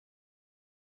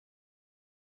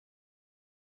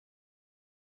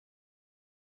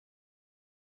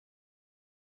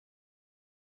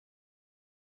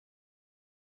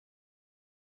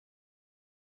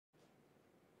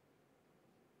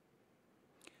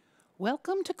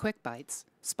Welcome to QuickBites,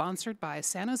 sponsored by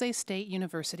San Jose State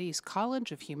University's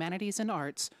College of Humanities and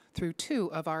Arts through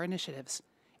two of our initiatives,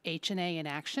 H&A in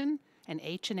Action and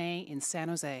H&A in San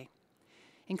Jose.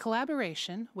 In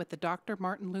collaboration with the Dr.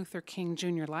 Martin Luther King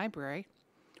Jr. Library,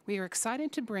 we are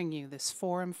excited to bring you this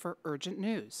forum for urgent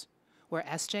news, where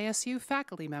SJSU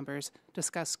faculty members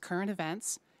discuss current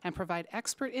events and provide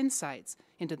expert insights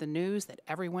into the news that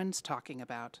everyone's talking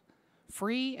about.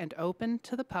 Free and open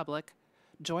to the public,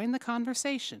 join the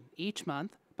conversation each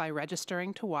month by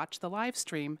registering to watch the live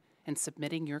stream and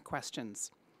submitting your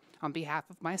questions. On behalf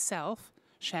of myself,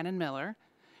 Shannon Miller,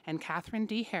 and Catherine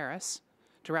D. Harris,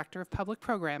 Director of Public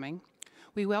Programming,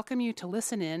 we welcome you to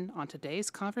listen in on today's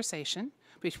conversation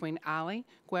between Ali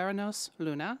Guaranos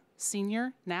Luna,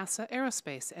 Senior NASA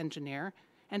Aerospace Engineer,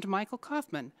 and Michael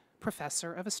Kaufman,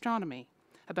 Professor of Astronomy,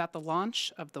 about the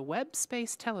launch of the Webb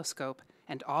Space Telescope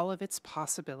and all of its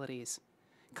possibilities.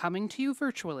 Coming to you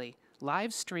virtually,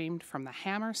 live streamed from the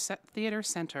Hammer Theater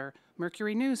Center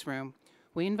Mercury Newsroom,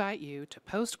 we invite you to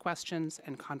post questions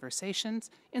and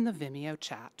conversations in the Vimeo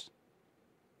chat.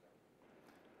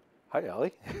 Hi,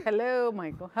 Ali. Hello,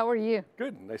 Michael. How are you?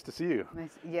 Good. Nice to see you.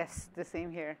 Nice. Yes, the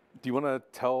same here. Do you want to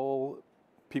tell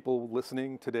people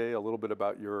listening today a little bit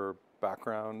about your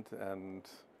background and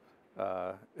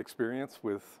experience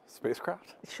with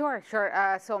spacecraft? Sure.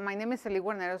 So my name is Ali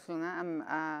Guarneros Luna. I'm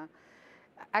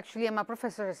a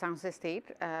professor at San Jose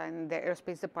State in the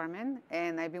aerospace department,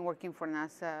 and I've been working for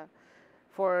NASA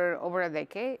for over a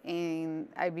decade, and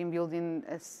I've been building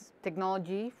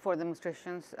technology for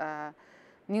demonstrations,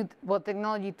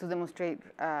 technology to demonstrate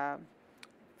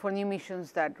for new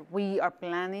missions that we are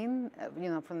planning,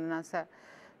 from the NASA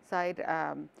side,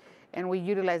 and we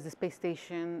utilize the space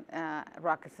station,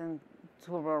 rockets and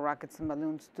turbo rockets and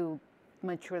balloons to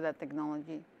mature that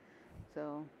technology.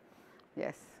 So,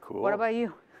 yes. Cool. What about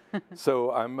you?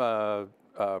 So I'm a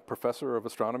professor of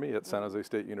astronomy at San Jose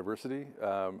State University.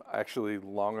 Actually,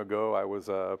 long ago, I was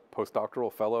a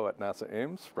postdoctoral fellow at NASA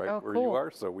Ames, right where you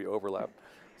are, so we overlap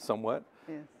somewhat.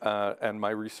 Yes. And my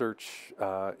research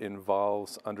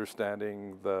involves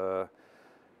understanding the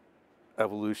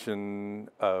evolution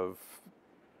of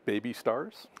baby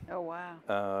stars. Oh,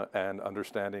 wow. And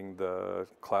understanding the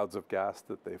clouds of gas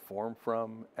that they form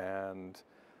from and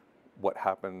what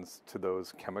happens to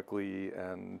those chemically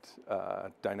and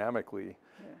dynamically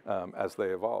as they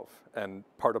evolve. And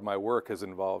part of my work has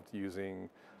involved using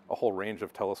a whole range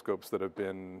of telescopes that have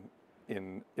been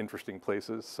in interesting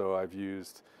places. So I've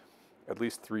used at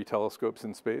least 3 telescopes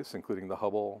in space, including the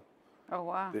Hubbel,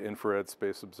 the Infrared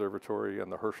Space Observatory, and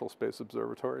the Herschel Space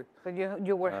Observatory. But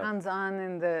you were hands-on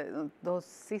in those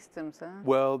systems, huh?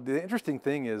 Well, the interesting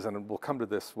thing is, and we'll come to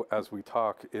this as we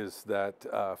talk, is that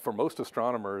the most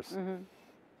astronomers,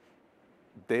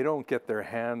 they don't get their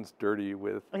hands dirty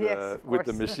with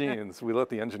the machines. We let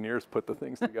the engineers put the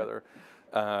things together.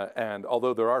 And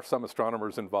although there are some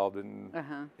astronomers involved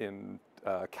in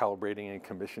calibrating and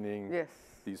commissioning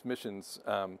these missions,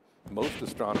 most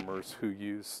astronomers who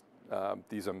use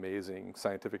these amazing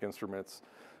scientific instruments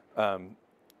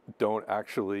don't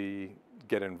actually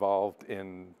get involved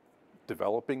in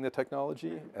developing the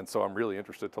technology. And so I'm really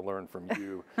interested to learn from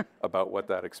you about what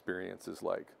that experience is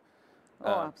like.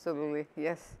 Absolutely,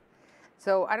 yes.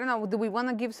 So I don't know, do we want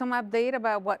to give some update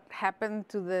about what happened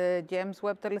to the James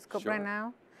Webb Telescope right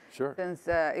now? Sure. Since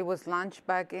it was launched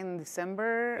back in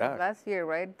December last year,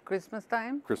 right? Christmas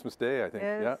time? Christmas Day, I think,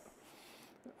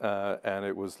 and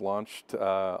it was launched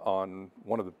on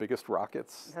one of the biggest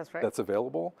rockets that's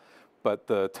available. But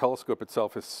the telescope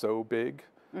itself is so big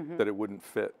that it wouldn't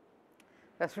fit.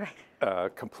 That's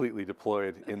right. Completely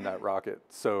deployed in that rocket.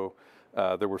 So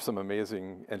there were some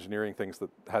amazing engineering things that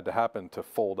had to happen to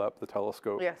fold up the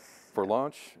telescope for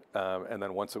launch. And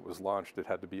then once it was launched, it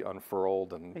had to be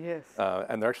unfurled. And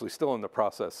they're actually still in the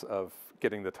process of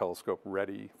getting the telescope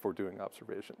ready for doing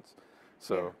observations.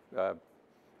 So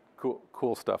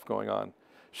cool stuff going on.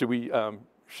 Should we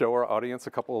show our audience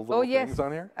a couple of little things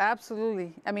on here?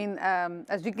 Absolutely. I mean,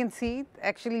 as you can see,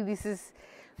 actually, this is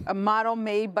a model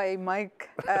made by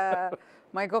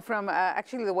Michael from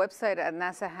actually the website at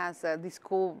NASA has this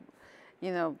cool,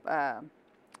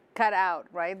 cut out,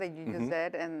 right, that you just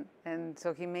said, and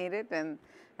so he made it, and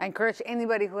I encourage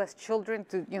anybody who has children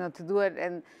to to do it,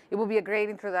 and it will be a great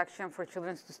introduction for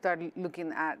children to start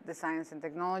looking at the science and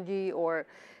technology, or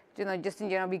just in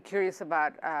general be curious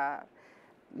about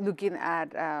looking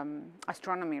at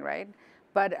astronomy, right?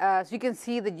 But as you can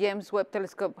see, the James Webb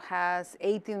Telescope has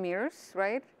 18 mirrors,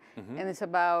 right? And it's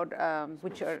about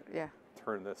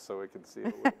turn this so we can see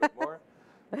it a little bit more.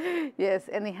 Yes,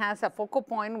 and it has a focal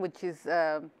point, which is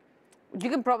you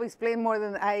can probably explain more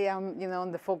than I am,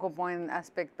 on the focal point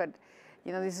aspect, but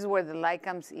this is where the light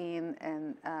comes in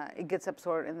and it gets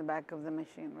absorbed in the back of the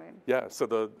machine, right? Yeah, so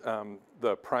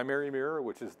the primary mirror,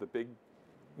 which is the big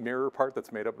mirror part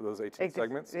that's made up of those 18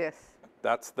 segments, yes,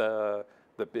 that's the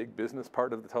big business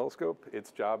part of the telescope.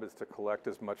 Its job is to collect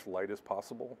as much light as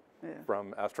possible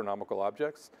from astronomical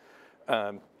objects.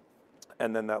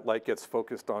 And then that light gets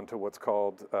focused onto what's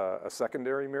called a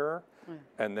secondary mirror.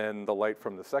 And then the light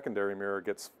from the secondary mirror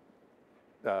gets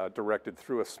directed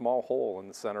through a small hole in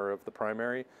the center of the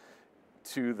primary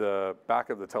to the back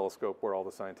of the telescope where all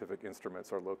the scientific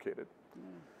instruments are located.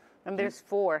 And there's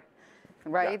 4,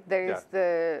 right?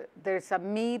 There's a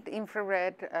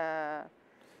mid-infrared,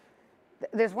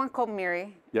 there's one called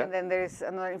MIRI, and then there's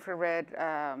another infrared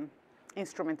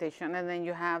instrumentation, and then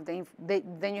you have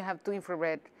then you have 2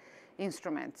 infrared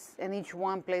instruments, and each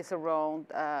one plays a role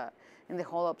in the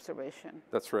whole observation.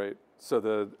 That's right. So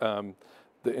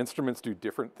the instruments do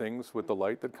different things with the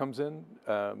light that comes in.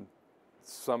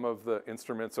 Some of the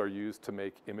instruments are used to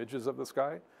make images of the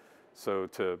sky, so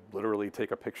to literally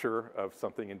take a picture of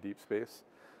something in deep space.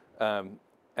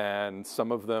 And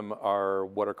some of them are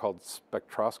what are called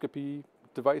spectroscopy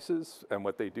devices, and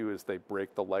what they do is they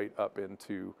break the light up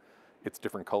into its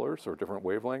different colors or different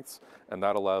wavelengths, and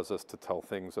that allows us to tell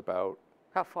things about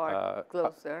how far it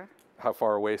glows there, how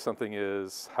far away something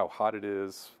is, how hot it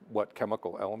is, what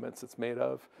chemical elements it's made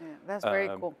of. Yeah, that's very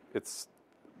cool.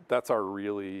 That's our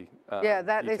really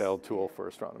detailed tool for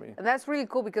astronomy. And that's really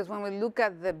cool because when we look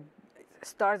at the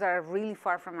stars that are really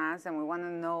far from us and we want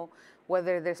to know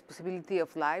whether there's possibility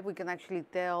of life, we can actually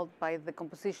tell by the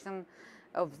composition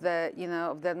of the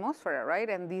of the atmosphere, right?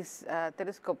 And this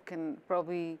telescope can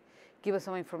probably give us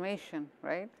some information,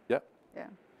 right? Yeah. Yeah.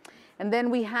 And then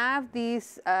we have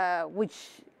these,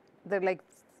 which they're like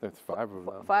there's 5 of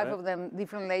them. 5 of them,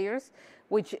 different layers,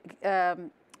 which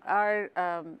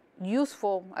are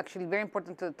useful, actually very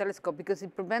important to the telescope because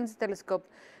it prevents the telescope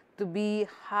to be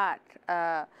hot.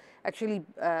 Actually,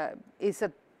 it's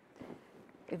a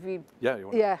if we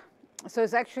so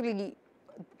it's actually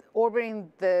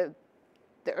orbiting the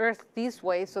Earth this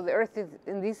way, so the Earth is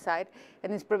in this side,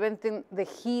 and it's preventing the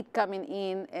heat coming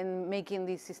in and making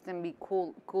this system be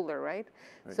cooler, right?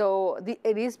 So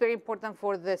it is very important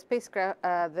for the spacecraft,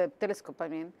 the telescope, I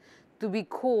mean, to be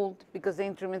cooled because the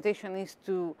instrumentation is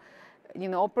to,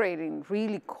 operate in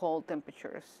really cold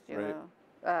temperatures. You know,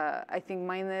 I think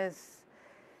minus.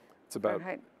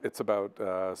 It's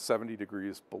about 70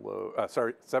 degrees below.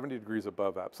 70 degrees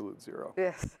above absolute zero.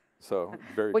 Yes. So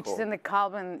very which cold. is in the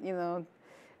Kelvin,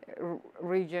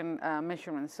 region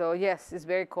measurement. So yes, it's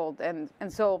very cold, and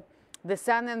so the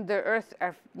sun and the Earth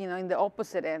are in the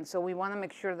opposite end. So we want to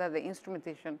make sure that the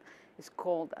instrumentation is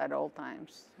cold at all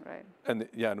times, right? And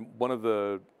and one of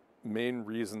the main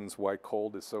reasons why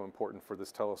cold is so important for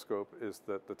this telescope is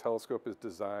that the telescope is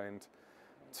designed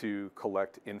to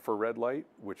collect infrared light,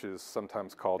 which is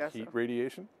sometimes called heat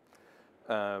radiation.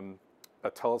 A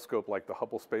telescope like the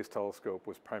Hubble Space Telescope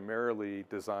was primarily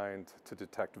designed to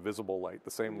detect visible light,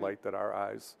 the same light that our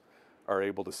eyes are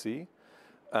able to see.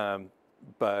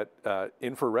 But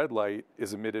infrared light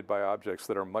is emitted by objects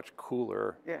that are much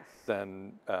cooler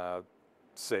than,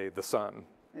 say, the sun,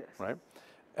 right?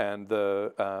 And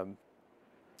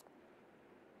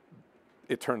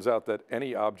it turns out that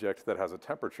any object that has a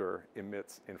temperature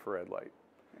emits infrared light.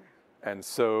 And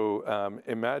so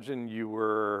imagine you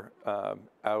were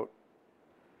out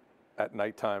at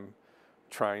nighttime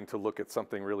trying to look at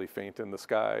something really faint in the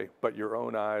sky, but your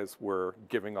own eyes were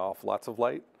giving off lots of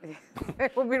light.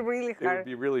 It would be really hard. It would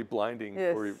be really blinding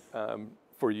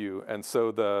for you. And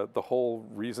so the whole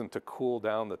reason to cool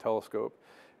down the telescope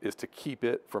is to keep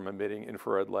it from emitting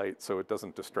infrared light so it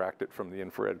doesn't distract it from the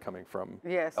infrared coming from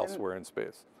elsewhere in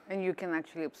space. And you can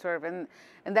actually observe. And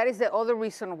that is the other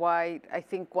reason why I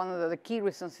think one of the key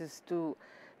reasons is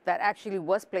that actually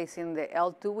was placed in the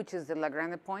L2, which is the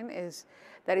Lagrange point, is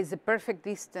that is the perfect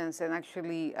distance and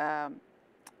actually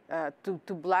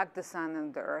to block the sun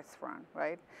and the Earth from,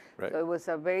 right? So it was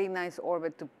a very nice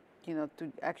orbit to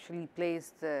actually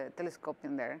place the telescope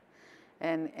in there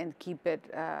and keep it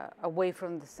away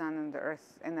from the sun and the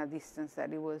Earth in a distance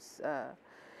that it was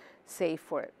safe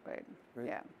for it, right?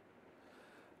 Yeah.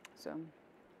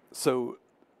 So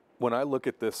when I look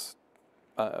at this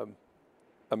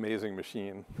amazing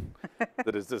machine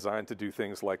that is designed to do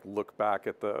things like look back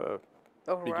at the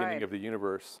beginning of the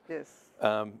universe.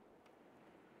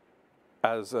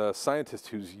 As a scientist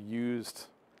who's used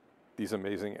these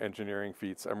amazing engineering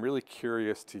feats, I'm really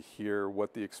curious to hear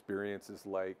what the experience is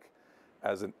like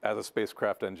as a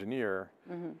spacecraft engineer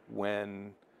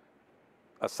when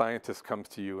a scientist comes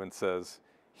to you and says,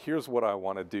 here's what I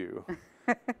want to do.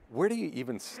 Where do you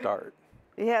even start?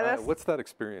 Yeah, what's that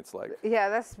experience like? Yeah,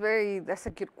 that's a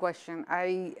good question.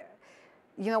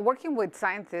 Working with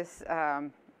scientists,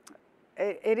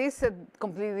 it is a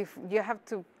completely, you have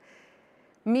to,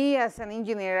 me as an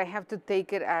engineer, I have to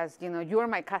take it as, you are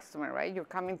my customer, right? You're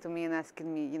coming to me and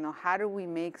asking me, how do we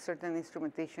make certain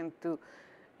instrumentation to,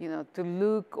 to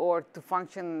look or to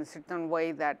function in a certain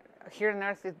way that here on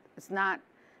Earth it's not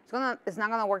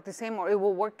gonna work the same, or it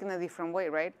will work in a different way,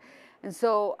 right? And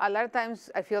so a lot of times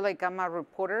I feel like I'm a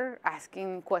reporter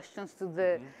asking questions to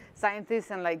the scientists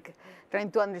and like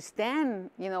trying to understand,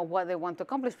 what they want to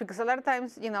accomplish. Because a lot of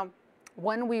times,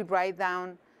 when we write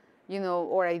down,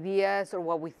 our ideas or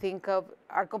what we think of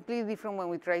are completely different when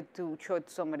we try to show it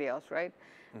to somebody else, right?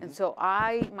 And so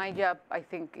my job, I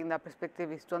think, in that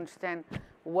perspective is to understand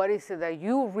what is it that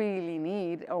you really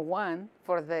need or want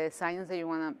for the science that you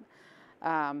want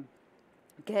to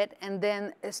get, and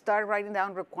then start writing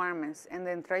down requirements, and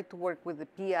then try to work with the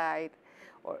PI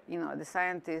or the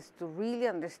scientists to really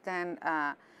understand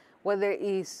whether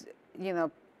it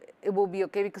will be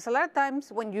okay. Because a lot of times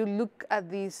when you look at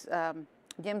this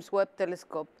James Webb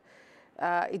Telescope,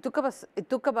 it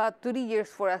took about 30 years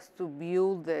for us to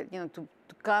build to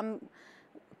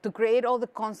create all the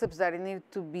concepts that need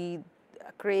to be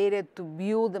created to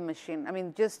build the machine. I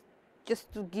mean, just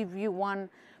to give you one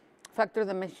factor,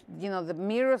 the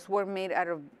mirrors were made out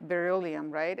of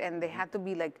beryllium, right? And they had to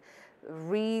be like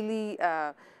really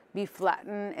be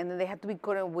flattened, and then they had to be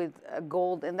coated with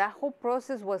gold. And that whole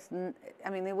process was,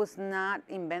 it was not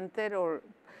invented or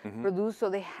produced. So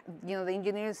they, the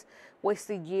engineers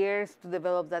wasted years to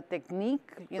develop that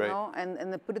technique,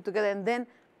 and they put it together. And then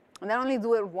not only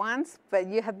do it once, but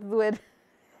you have to do it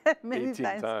many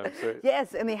times. Right?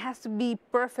 Yes, and it has to be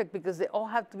perfect because they all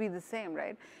have to be the same,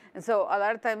 right? And so a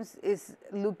lot of times is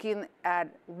looking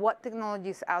at what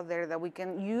technologies out there that we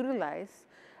can utilize,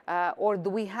 or do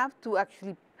we have to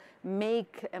actually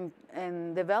make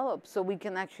and develop so we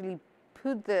can actually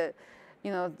put the,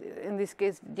 in this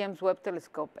case, James Webb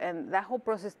Telescope. And that whole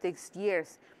process takes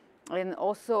years. And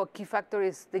also a key factor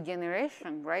is the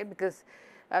generation, right? Because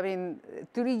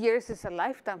 30 years is a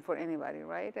lifetime for anybody,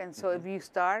 right? And so if you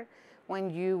start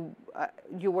when you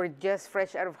were just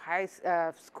fresh out of high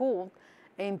school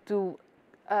into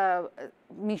a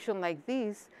mission like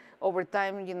this, over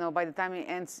time, by the time it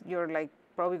ends, you're like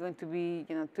probably going to be,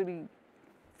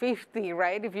 50,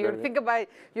 right? If you think about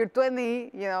you're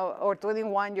 20, or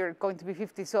 21, you're going to be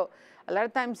 50. So a lot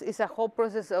of times it's a whole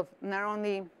process of not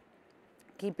only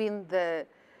keeping the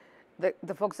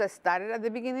folks that started at the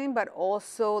beginning, but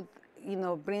also,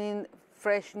 bringing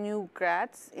fresh new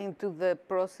grads into the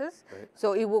process. Right.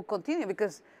 So it will continue,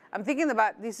 because I'm thinking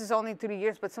about this is only 3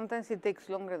 years, but sometimes it takes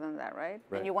longer than that, right?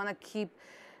 And you want to keep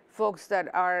folks that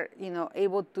are,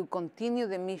 able to continue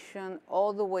the mission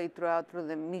all the way through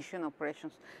the mission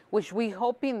operations, which we're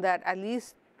hoping that at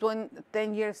least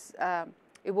 10 years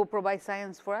it will provide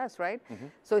science for us, right?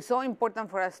 So it's so important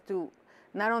for us to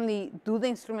not only do the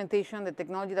instrumentation, the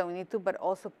technology that we need to, but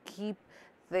also keep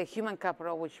the human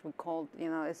capital, which we call,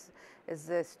 is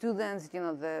the students,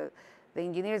 the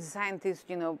engineers, the scientists,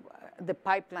 the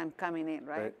pipeline coming in,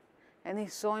 right? And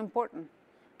it's so important.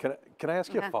 Can I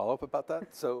ask you a follow-up about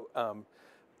that? So,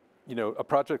 a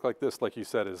project like this, like you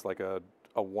said, is like a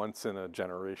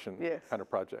once-in-a-generation kind of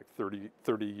project.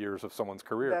 30 years of someone's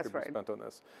career could be spent on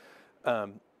this.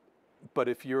 But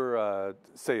if you're,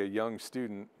 say, a young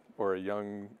student or a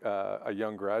young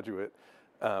graduate,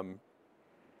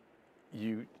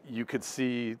 you could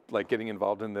see like getting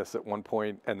involved in this at one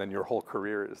point, and then your whole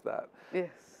career is that.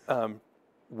 Yes.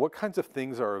 What kinds of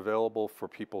things are available for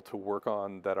people to work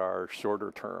on that are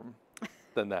shorter term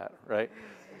than that, right?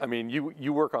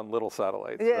 You work on little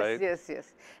satellites, right? Yes.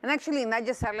 And actually, not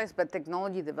just satellites, but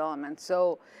technology development.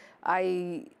 So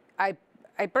I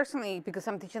personally, because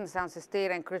I'm teaching at San Jose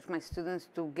State, I encourage my students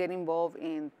to get involved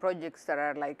in projects that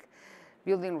are like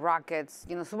building rockets,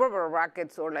 suborbital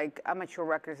rockets, or like amateur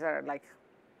rockets that are like,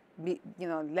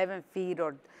 11 feet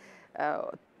or,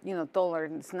 taller.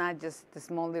 It's not just the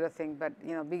small little thing, but,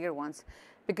 bigger ones.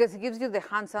 Because it gives you the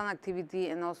hands-on activity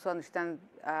and also understand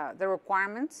the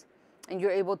requirements, and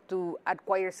you're able to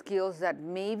acquire skills that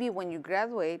maybe when you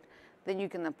graduate, then you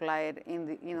can apply it in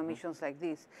the, missions like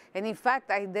this. And in fact,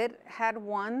 I had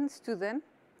one student,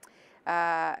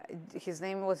 his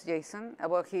name was Jason,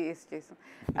 well, he is Jason.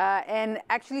 And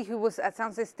actually he was at San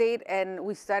Jose State, and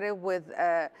we started with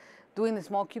doing the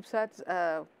small CubeSats,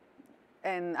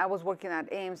 and I was working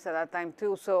at Ames at that time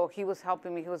too, so he was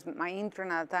helping me. He was my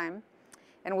intern at the time,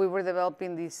 and we were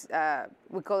developing this,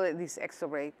 we call it this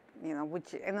exoray, you know,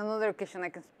 which in another occasion I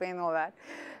can explain all that.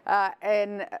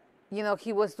 And you know,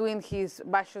 he was doing his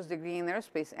bachelor's degree in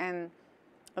aerospace, and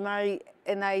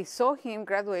I saw him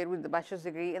graduate with the bachelor's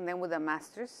degree and then with a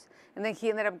master's, and then he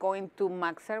ended up going to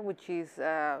Maxar, which is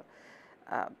a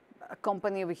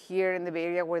company over here in the Bay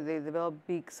Area where they develop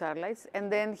big satellites. And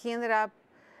then he ended up,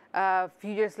 a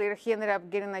few years later, he ended up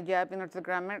getting a job in Northrop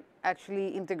Grumman, actually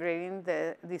integrating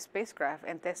the spacecraft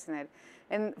and testing it.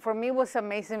 And for me, it was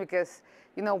amazing because,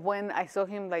 you know, when I saw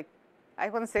him, like, I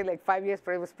want to say like 5 years,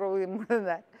 but it was probably more than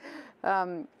that.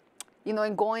 You know,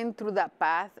 and going through that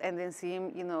path and then see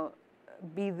him, you know,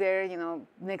 be there, you know,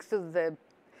 next to the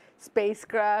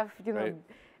spacecraft, you know,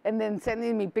 and then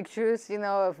sending me pictures, you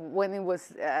know, of when it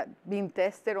was being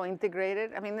tested or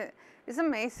integrated. I mean, it's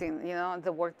amazing, you know,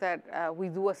 the work that we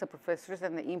do as a professors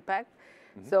and the impact.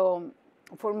 So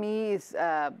for me, it's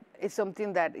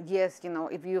something that, yes, you know,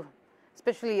 if you,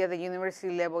 especially at the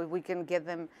university level, if we can get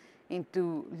them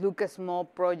into look at small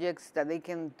projects that they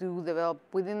can develop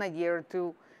within a year or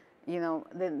two, you know,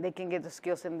 then they can get the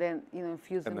skills and then, you know,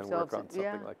 infuse themselves. And then work on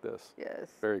something like this. Yes.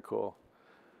 Very cool.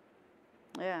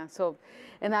 Yeah. So,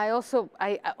 and I also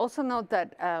note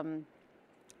that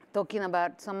talking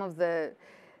about some of the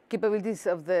capabilities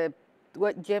of the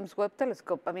James Webb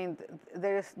Telescope. I mean,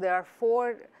 there are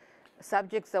 4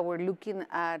 subjects that we're looking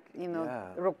at. You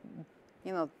know,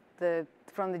 you know,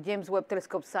 from the James Webb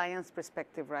Telescope science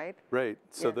perspective, right? Right.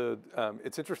 So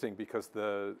it's interesting because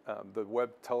the Webb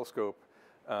Telescope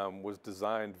was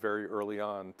designed very early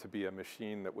on to be a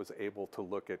machine that was able to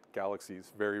look at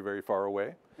galaxies very, very far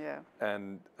away. Yeah.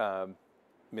 And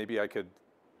maybe I could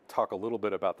talk a little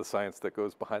bit about the science that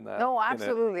goes behind that. No,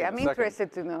 absolutely. I'm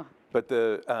interested to know. But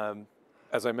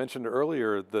as I mentioned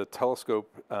earlier, the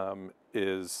telescope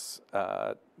is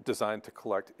designed to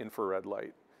collect infrared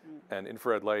light. And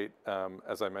infrared light,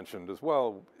 as I mentioned as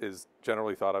well, is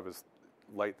generally thought of as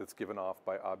light that's given off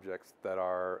by objects that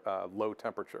are low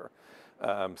temperature.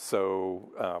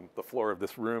 So the floor of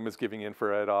this room is giving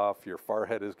infrared off, your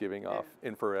forehead is giving off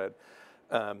infrared.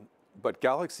 But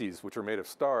galaxies, which are made of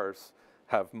stars,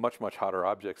 have much, much hotter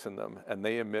objects in them, and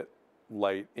they emit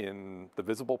light in the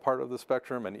visible part of the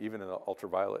spectrum and even in the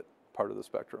ultraviolet part of the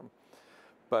spectrum.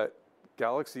 But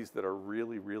galaxies that are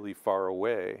really, really far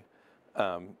away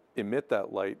emit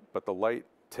that light, but the light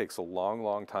takes a long,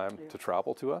 long time to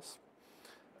travel to us.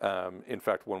 In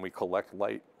fact, when we collect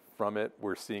light from it,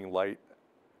 we're seeing light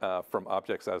from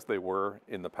objects as they were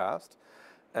in the past.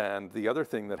 And the other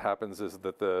thing that happens is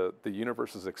that the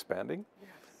universe is expanding.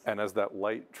 And as that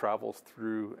light travels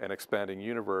through an expanding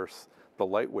universe, the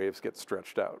light waves get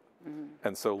stretched out.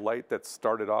 And so light that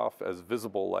started off as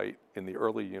visible light in the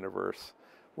early universe,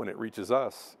 when it reaches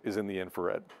us, is in the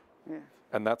infrared.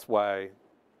 And that's why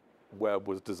Webb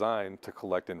was designed to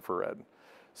collect infrared.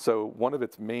 So one of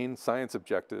its main science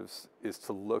objectives is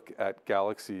to look at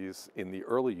galaxies in the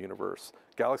early universe,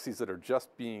 galaxies that are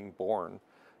just being born,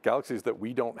 galaxies that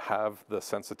we don't have the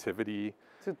sensitivity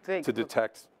to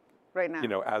detect right now, you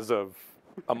know, as of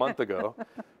a month ago,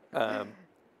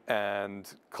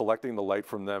 and collecting the light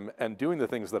from them and doing the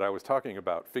things that I was talking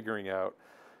about, figuring out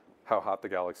how hot the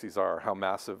galaxies are, how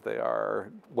massive they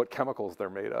are, what chemicals they're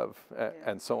made of,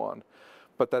 and so on.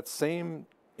 But that same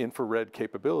infrared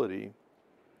capability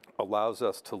allows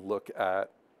us to look at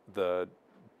the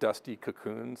dusty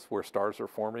cocoons where stars are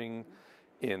forming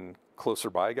in closer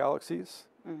by galaxies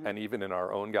and even in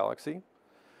our own galaxy.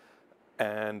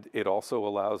 And it also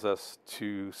allows us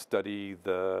to study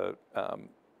the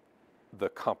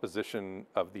composition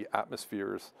of the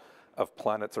atmospheres of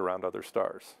planets around other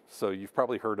stars. So you've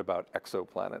probably heard about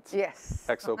exoplanets. Yes.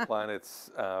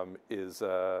 Exoplanets is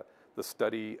the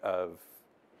study of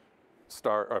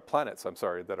planets,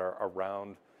 that are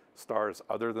around stars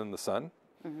other than the sun.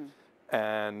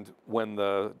 And when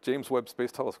the James Webb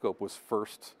Space Telescope was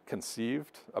first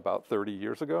conceived about 30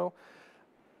 years ago,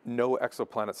 no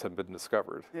exoplanets had been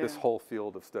discovered. This whole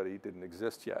field of study didn't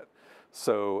exist yet.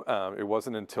 So it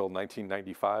wasn't until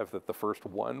 1995 that the first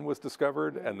one was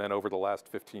discovered, and then over the last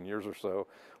 15 years or so,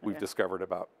 we've discovered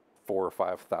about 4,000 or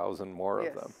 5,000 more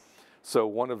of them. So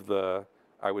one of the,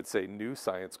 I would say, new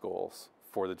science goals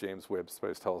for the James Webb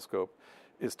Space Telescope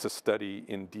is to study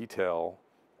in detail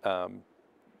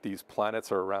these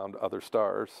planets are around other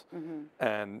stars,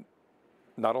 and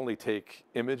not only take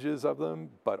images of them,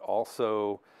 but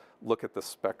also look at the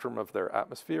spectrum of their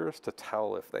atmospheres to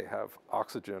tell if they have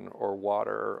oxygen or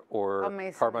water or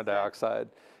carbon dioxide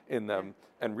in them,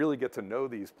 and really get to know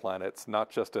these planets,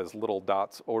 not just as little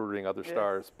dots orbiting other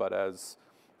stars, but as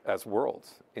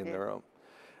worlds in their own.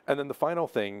 And then the final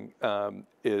thing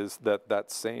is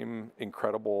that same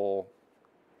incredible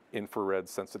infrared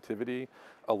sensitivity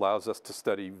allows us to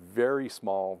study very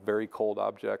small, very cold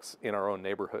objects in our own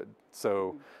neighborhood.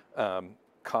 So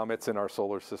comets in our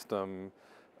solar system,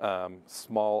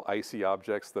 small icy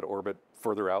objects that orbit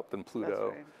further out than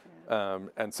Pluto. That's right.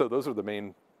 Yeah. And so those are the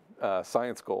main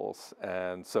science goals.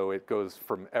 And so it goes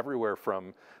from everywhere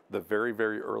from the very,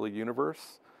 very early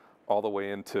universe all the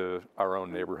way into our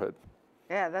own neighborhood.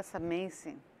 Yeah, that's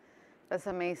amazing. That's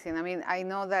amazing. I mean, I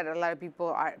know that a lot of people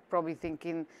are probably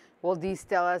thinking, well, these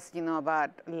tell us, you know,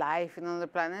 about life in other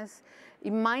planets.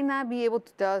 It might not be able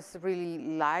to tell us really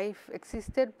life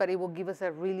existed, but it will give us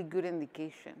a really good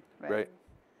indication, right? Right.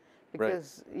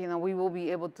 Because, you know, we will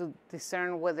be able to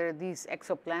discern whether these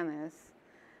exoplanets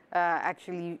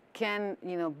actually can,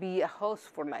 you know, be a host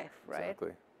for life, right?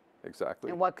 Exactly. Exactly.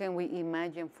 And what can we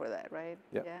imagine for that, right?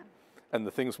 Yep. Yeah. And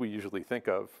the things we usually think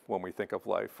of when we think of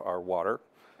life are water,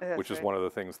 That's which is right. one of the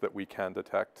things that we can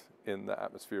detect in the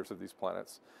atmospheres of these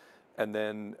planets. And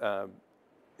then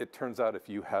it turns out if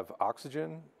you have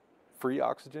oxygen, free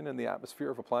oxygen in the atmosphere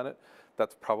of a planet,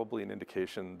 that's probably an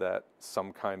indication that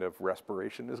some kind of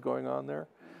respiration is going on there,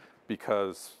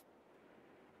 because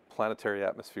planetary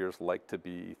atmospheres like to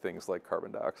be things like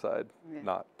carbon dioxide,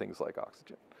 not things like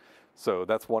oxygen. So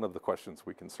that's one of the questions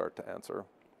we can start to answer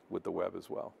with the Webb as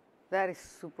well. That is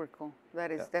super cool.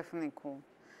 That is definitely cool.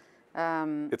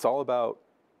 It's all about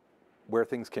where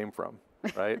things came from,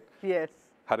 right? Yes.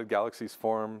 How did galaxies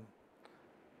form?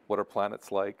 What are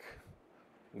planets like?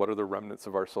 What are the remnants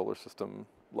of our solar system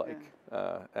like?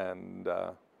 And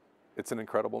it's an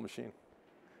incredible machine.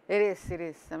 It is. It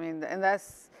is. I mean, and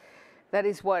that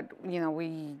is what, you know,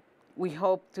 we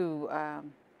hope to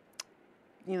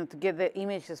you know, to get the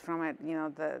images from it. You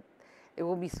know, it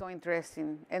will be so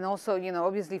interesting. And also, you know,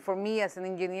 obviously for me as an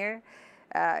engineer,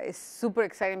 it's super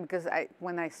exciting because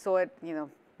when I saw it, you know,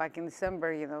 back in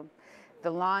December, you know,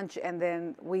 the launch, and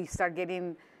then we start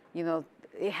getting, you know,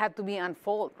 it had to be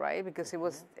unfold, right? Because it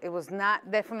was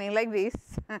not definitely like this.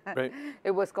 Right.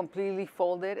 It was completely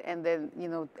folded, and then, you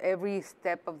know, every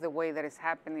step of the way that is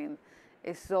happening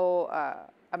is so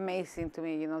amazing to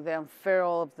me. You know, the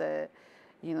unfurl of the,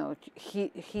 you know,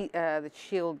 the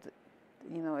shield,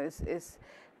 you know, is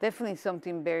definitely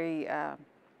something very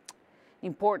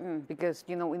important, because,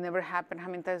 you know, it never happened. How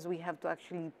many times we have to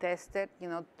actually test it, you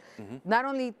know, not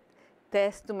only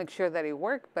test to make sure that it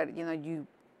worked, but, you know, you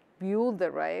build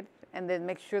it, right? And then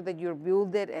make sure that you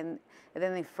build it, and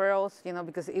then it furls, you know,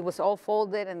 because it was all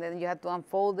folded, and then you have to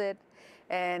unfold it.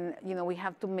 And, you know, we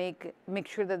have to make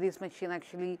sure that this machine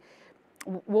actually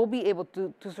will be able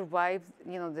to survive,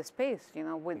 you know, the space, you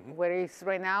know, where it's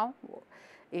right now.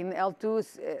 In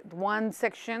L2, one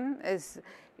section is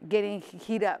getting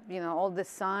heat up, you know, all the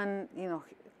sun, you know,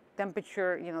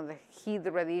 temperature, you know, the heat,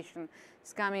 the radiation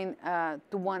is coming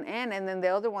to one end, and then the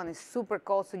other one is super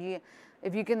cold. So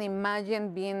if you can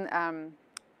imagine being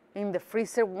in the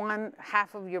freezer, one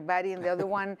half of your body, and the other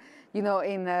one, you know,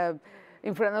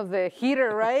 in front of the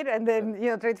heater, right? And then,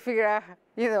 you know, try to figure out,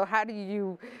 you know, how do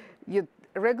you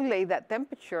regulate that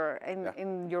temperature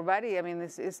in your body. I mean,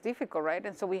 it's difficult, right?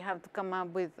 And so we have to come up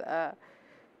with,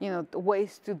 you know,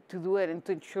 ways to do it, and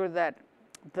to ensure that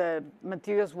the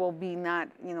materials will be not,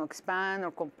 you know, expand or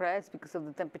compress because of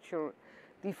the temperature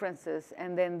differences.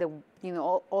 And then, you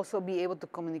know, also be able to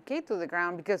communicate to the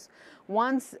ground, because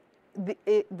once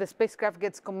the spacecraft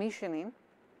gets commissioning,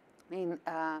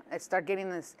 and start getting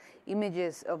us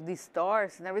images of these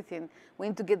stars and everything, we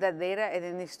need to get that data, and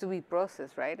it needs to be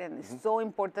processed, right? And it's so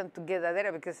important to get that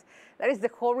data, because that is the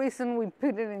whole reason we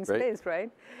put it in space, right?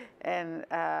 And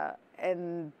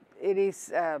it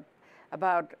is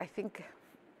about, I think,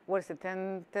 what is it,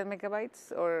 10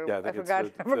 megabytes? Or yeah, I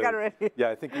forgot already. Yeah,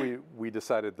 I think we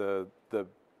decided the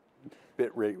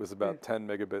bit rate was about 10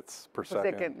 megabits per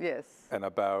second. Yes. And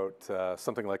about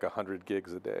something like 100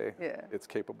 gigs a day. Yeah. It's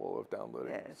capable of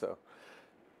downloading. Yes.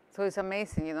 So it's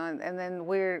amazing, you know, and then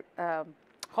we're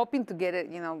hoping to get it,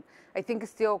 you know, I think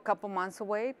it's still a couple months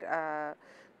away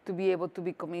to be able to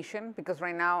be commissioned, because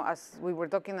right now, as we were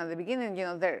talking at the beginning, you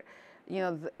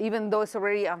know, even though it's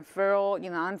already unfurled,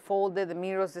 you know, unfolded, the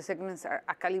mirrors, the segments are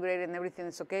calibrated, and everything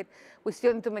is okay, we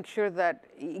still need to make sure that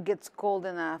it gets cold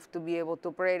enough to be able to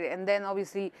operate it. And then,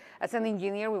 obviously, as an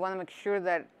engineer, we want to make sure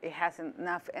that it has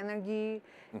enough energy,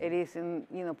 it is in,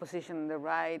 you know, position in the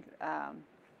right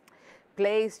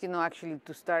place, you know, actually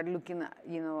to start looking at,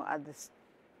 you know, at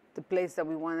the place that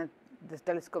we wanted the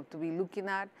telescope to be looking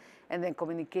at, and then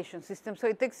communication system. So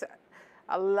it takes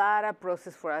a lot of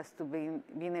process for us to being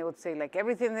able to say, like,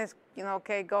 everything is, you know,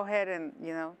 okay, go ahead, and,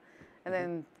 you know, and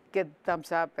then get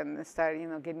thumbs up and start, you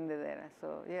know, getting the data.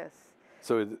 So yes,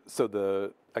 So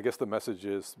I guess the message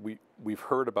is we've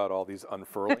heard about all these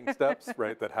unfurling steps,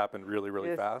 right, that happened really,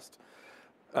 really fast.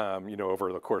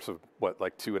 Over the course of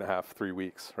like 2.5, 3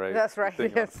 weeks, right? That's right.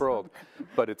 Thing unfurled.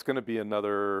 But it's going to be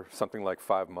another something like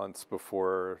 5 months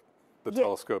before the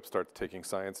telescope starts taking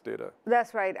science data.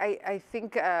 That's right. I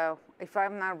think, if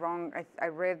I'm not wrong, I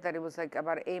read that it was like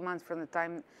about 8 months from the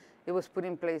time it was put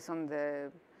in place on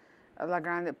the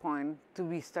Lagrange point to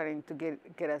be starting to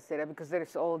get us data, because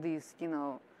there's all these,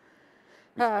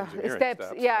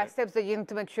 steps that you need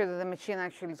to make sure that the machine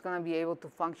actually is going to be able to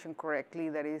function correctly,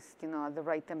 that is, at the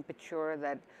right temperature,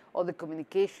 that all the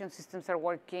communication systems are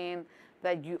working,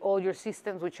 that all your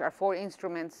systems, which are 4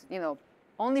 instruments,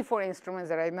 only 4 instruments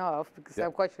that I know of, because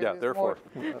I'm quite sure there's more.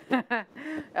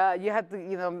 You have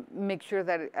to, make sure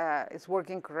that it's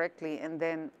working correctly, and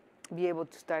then be able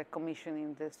to start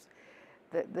commissioning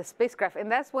the spacecraft. And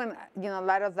that's when, a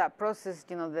lot of that process,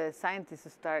 the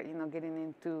scientists start, getting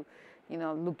into,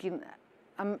 looking,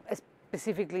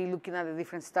 specifically looking at the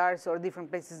different stars or different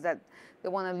places that they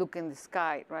want to look in the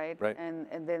sky, right?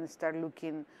 And then start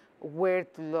looking where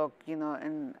to look,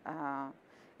 and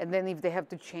then if they have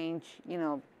to change,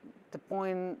 the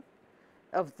point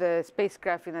of the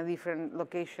spacecraft in a different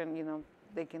location,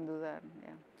 they can do that,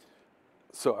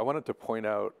 So I wanted to point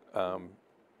out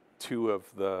 2 of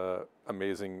the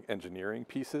amazing engineering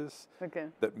pieces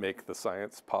that make the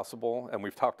science possible. And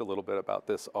we've talked a little bit about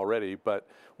this already, but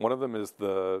one of them is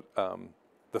the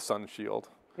sun shield,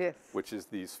 which is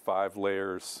these 5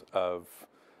 layers of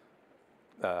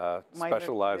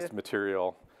specialized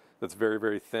material that's very,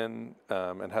 very thin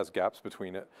and has gaps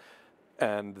between it.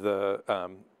 And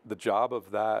the job of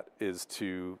that is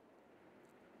to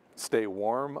stay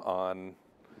warm on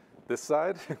this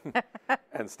side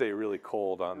and stay really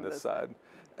cold on this side.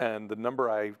 And the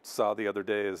number I saw the other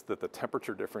day is that the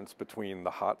temperature difference between the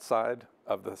hot side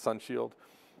of the sun shield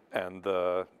and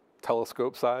the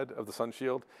telescope side of the sun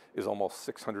shield is almost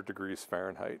 600 degrees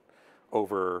Fahrenheit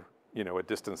over a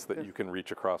distance that you can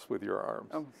reach across with your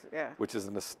arms, which is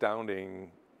an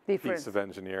astounding piece of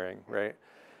engineering, right?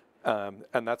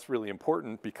 And that's really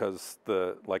important because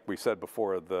like we said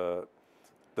before, the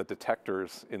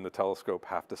detectors in the telescope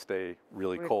have to stay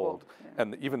really cold.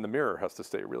 And even the mirror has to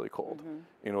stay really cold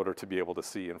in order to be able to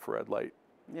see infrared light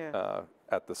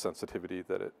at the sensitivity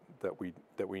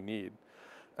that we need.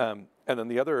 And then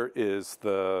the other is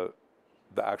the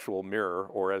actual mirror,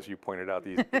 or as you pointed out,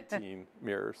 these 18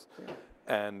 mirrors.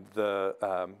 And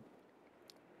the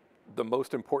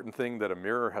most important thing that a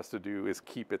mirror has to do is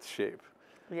keep its shape,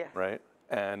 right?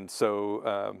 And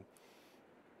so,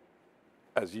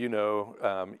 as you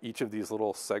know, each of these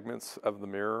little segments of the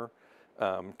mirror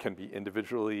can be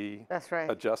individually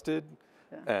adjusted.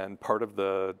 And part of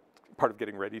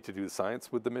getting ready to do the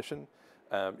science with the mission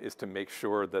is to make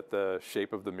sure that the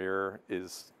shape of the mirror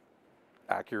is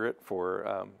accurate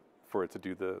for it to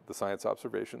do the science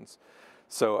observations.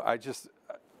 So I just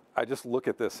look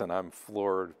at this and I'm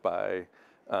floored by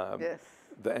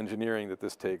the engineering that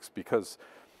this takes, because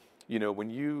when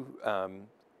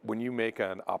you make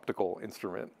an optical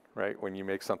instrument, right, when you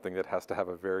make something that has to have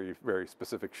a very, very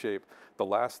specific shape, the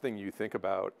last thing you think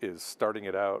about is starting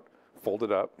it out, fold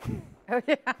it up,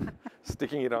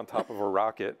 sticking it on top of a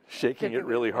rocket, shaking it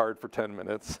really hard for 10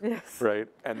 minutes, right,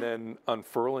 and then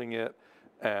unfurling it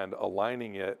and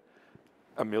aligning it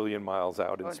 1 million miles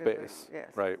out in space,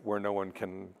 right, where no one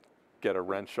can get a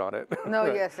wrench on it. No,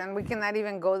 and we cannot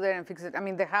even go there and fix it. I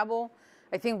mean, the Hubbel,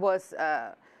 I think, was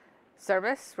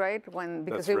service, right?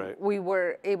 Because we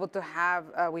were able to have,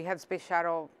 we had space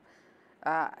shuttle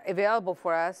available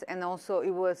for us, and also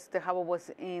the Hubbel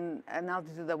was in an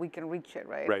altitude that we can reach it,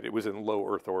 right? Right, it was in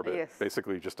low Earth orbit,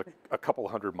 basically just a couple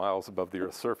hundred miles above the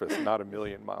Earth's surface, not 1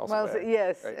 million miles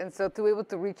away. Right? And so to be able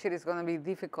to reach it is going to be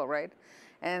difficult, right?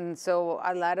 And so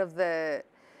a lot of the,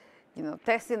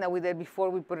 testing that we did before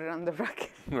we put it on the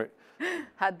rocket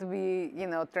had to be,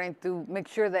 trying to make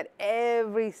sure that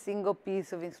every single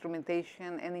piece of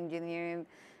instrumentation and engineering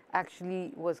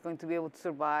actually was going to be able to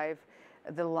survive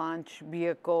the launch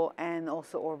vehicle and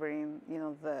also orbiting,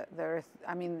 the Earth.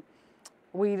 I mean,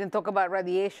 we didn't talk about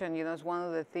radiation. It's one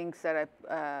of the things that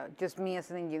just me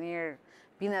as an engineer,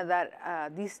 being at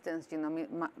that distance,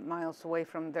 miles away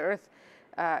from the Earth,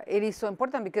 it is so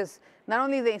important, because not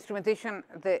only the instrumentation,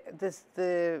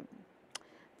 the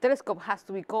telescope has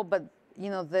to be cold, but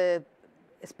the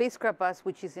spacecraft bus,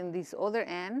 which is in this other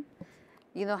end,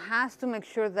 has to make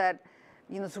sure that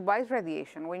survives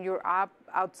radiation. When you're up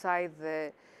outside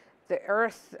the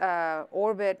Earth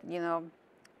orbit,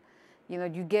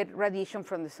 you get radiation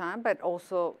from the sun, but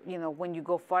also when you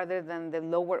go farther than the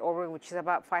lower orbit, which is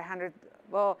about 500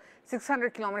 well,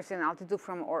 600 kilometers in altitude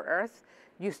from our Earth,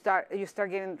 you start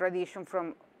getting radiation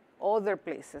from other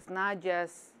places, not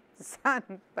just the sun,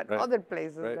 but other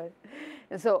places, right?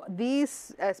 And so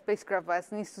these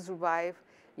spacecraft needs to survive,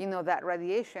 that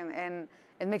radiation and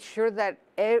make sure that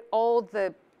all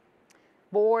the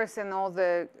boards and all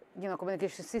the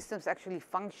communication systems actually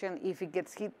function if it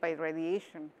gets hit by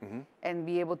radiation, and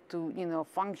be able to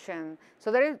function.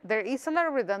 So there is a lot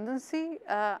of redundancy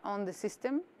on the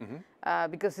system,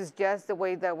 because it's just the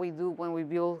way that we do when we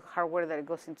build hardware that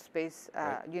goes into space.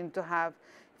 You need to have,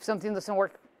 if something doesn't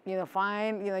work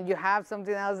fine, you have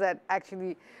something else that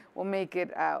actually will make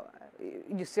it,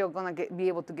 you're still gonna be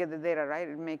able to get the data, right,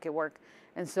 and make it work.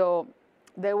 And so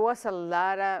there was a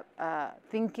lot of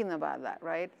thinking about that,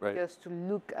 right? Just to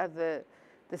look at the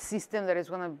system that is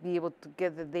going to be able to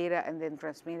get the data and then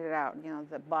transmit it out,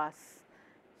 the bus.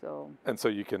 And so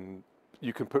you can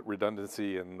put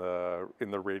redundancy in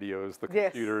the radios, the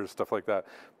computers, stuff like that.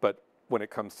 But when it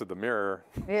comes to the mirror,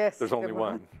 there's only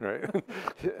one, right?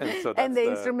 And so that's the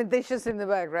instrumentation's in the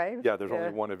back, right? Yeah, there's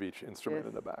only one of each instrument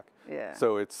in the back. Yeah.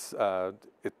 So it's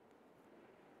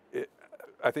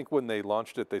I think when they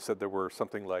launched it, they said there were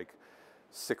something like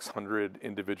 600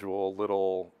 individual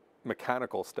little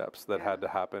mechanical steps that had to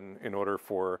happen in order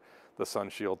for the sun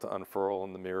shield to unfurl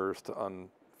and the mirrors to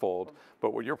unfold.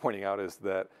 But what you're pointing out is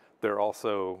that there are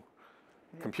also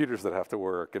computers that have to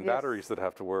work, and batteries that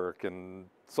have to work, and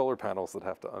solar panels that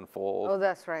have to unfold. Oh,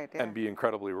 that's right. Yeah. And be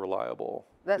incredibly reliable.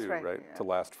 That's too, right. Right? To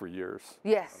last for years.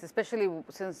 Yes, especially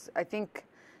since I think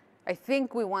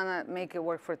we want to make it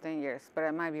work for 10 years, but I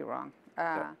might be wrong.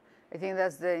 I think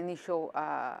that's the initial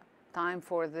time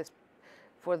for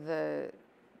the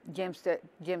James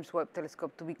Webb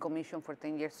Telescope to be commissioned for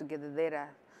 10 years to get the data.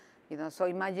 So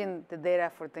imagine the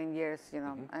data for 10 years.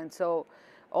 And so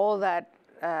all that,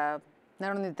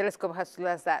 not only the telescope has to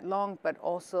last that long, but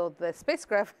also the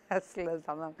spacecraft has to last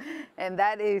that long, and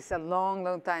that is a long,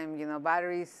 long time.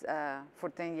 Batteries for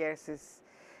 10 years is,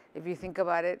 if you think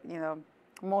about it,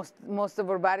 most of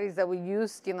our batteries that we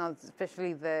use,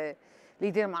 especially the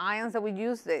lithium ions that we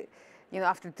use, they,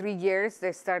 after 3 years,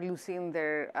 they start losing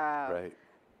their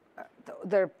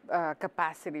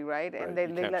capacity, right? And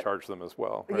then you can't charge them as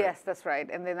well. Right? Yes, that's right.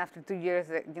 And then after 2 years,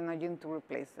 you need to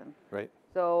replace them. Right.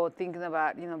 So thinking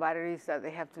about batteries that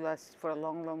they have to last for a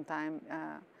long, long time,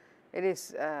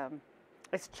 it's a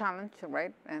challenge,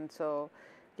 right? And so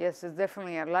yes, it's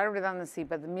definitely a lot of redundancy,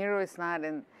 but the mirror is not.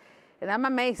 And I'm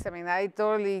amazed. I mean,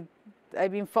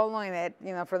 I've been following it,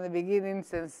 from the beginning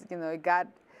since, it got,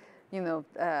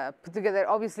 put together,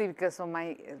 obviously because of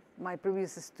my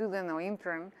previous student or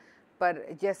intern,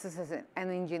 but just as an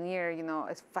engineer,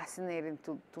 it's fascinating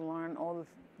to learn all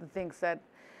the things that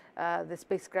the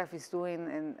spacecraft is doing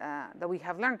and that we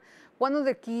have learned. One of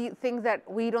the key things that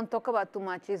we don't talk about too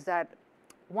much is that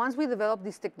once we develop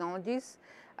these technologies,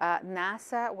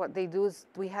 NASA, what they do is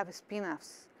we have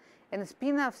spin-offs. And the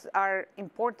spin-offs are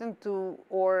important to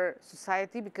our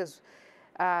society because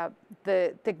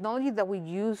the technology that we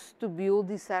use to build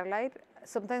this satellite,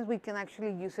 sometimes we can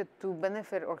actually use it to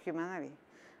benefit our humanity,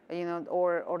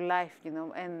 or life,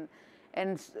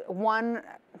 and one,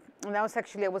 and that was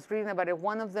actually, I was reading about it,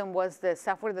 one of them was the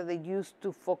software that they used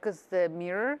to focus the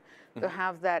mirror, to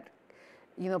have that,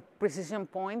 precision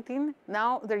pointing.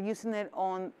 Now they're using it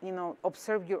on,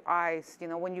 observe your eyes,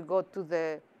 when you go to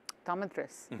the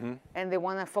optometrist, and they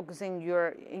want to focus in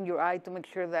your eye to make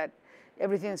sure that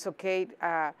everything is okay.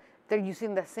 They're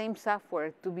using the same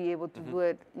software to be able to do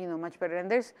it, much better. And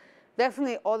there's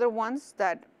definitely other ones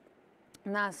that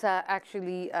NASA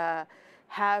actually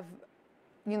have,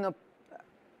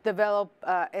 develop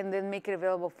and then make it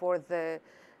available for the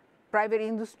private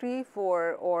industry,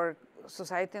 for our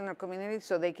society and our community,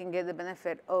 so they can get the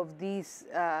benefit of these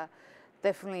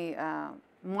definitely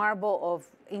marvel of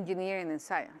engineering and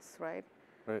science, right?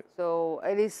 Right. So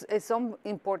it's so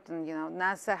important.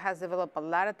 NASA has developed a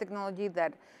lot of technology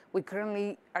that we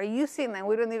currently are using and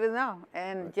we don't even know.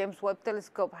 And James Webb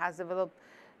Telescope has developed,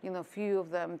 a few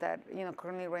of them that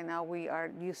currently right now we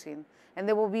are using, and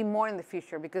there will be more in the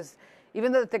future, because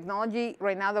even though the technology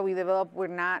right now that we develop, we're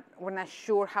not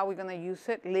sure how we're going to use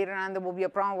it. Later on, there will be a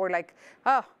problem where like,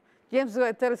 oh, James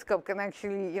Webb Telescope can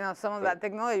actually, some of that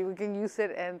technology, we can use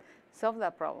it and solve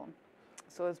that problem.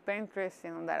 So it's very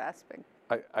interesting on that aspect.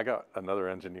 I got another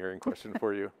engineering question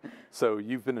for you. So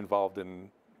you've been involved in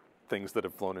things that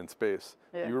have flown in space.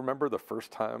 Yeah. You remember the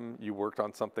first time you worked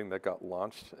on something that got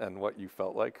launched and what you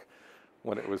felt like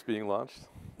when it was being launched?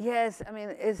 Yes, I mean,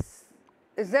 it's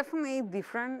definitely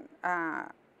different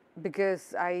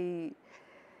because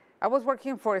I was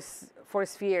working for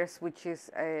Spheres, which is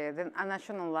a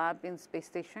national lab in space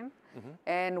station,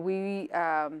 and we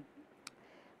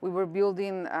were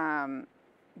building.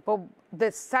 But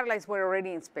the satellites were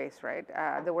already in space, right?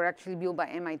 They were actually built by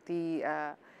MIT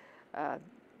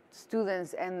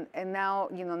students, and now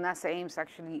NASA Ames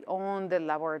actually owned the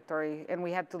laboratory, and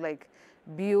we had to like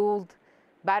build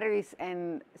batteries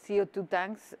and CO2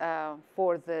 tanks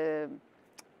for the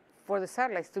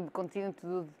satellites to continue to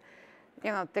do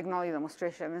technology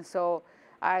demonstration. And so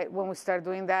when we started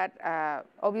doing that,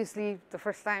 obviously the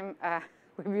first time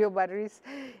we built batteries,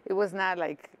 it was not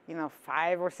like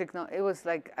 5 or 6, no, it was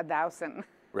like 1,000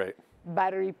 right.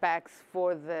 battery packs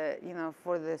for the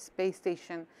for the space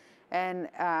station. And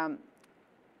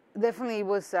definitely it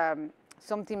was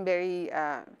something very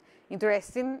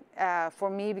interesting for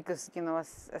me, because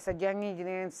as a young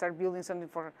engineer and start building something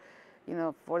for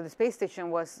for the space station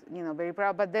was very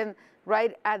proud. But then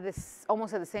right at this,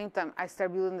 almost at the same time, I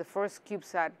started building the first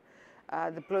CubeSat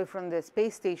deployed from the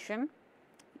space station.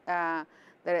 That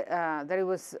it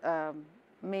was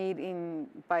made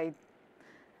by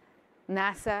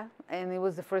NASA, and it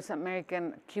was the first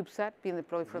American CubeSat being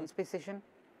deployed from the space station.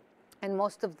 And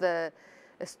most of the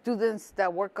students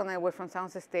that work on it were from San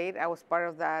Jose State. I was part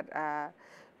of that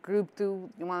group too,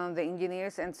 one of the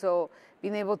engineers. And so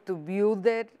being able to build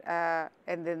it and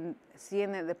then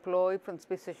seeing it deployed from the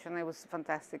space station, it was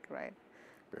fantastic, right?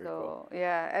 Very so cool.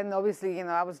 yeah, and obviously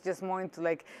I was just more into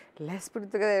like, let's put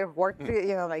it together, work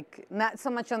together, like not so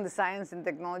much on the science and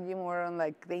technology, more on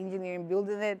like the engineering,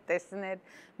 building it, testing it,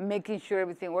 making sure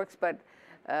everything works. But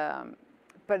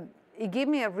it gave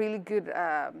me a really good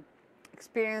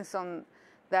experience on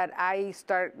that. I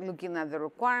start looking at the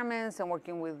requirements and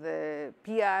working with the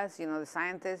PIs, the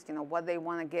scientists, what they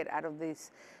want to get out of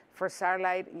this first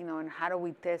satellite, and how do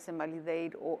we test and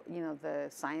validate, the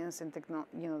science and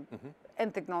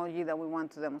and technology that we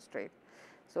want to demonstrate.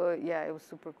 So yeah, it was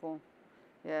super cool.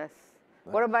 Yes.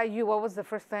 Nice. What about you? What was the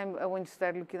first time when you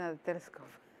started looking at the telescope?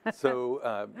 So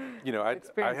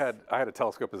I had a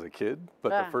telescope as a kid, but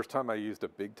the first time I used a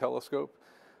big telescope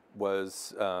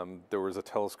was there was a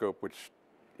telescope which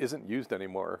isn't used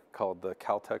anymore called the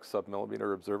Caltech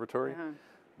Submillimeter Observatory,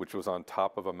 which was on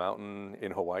top of a mountain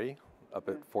in Hawaii, up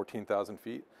at 14,000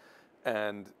 feet.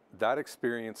 And that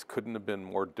experience couldn't have been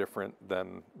more different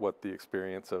than what the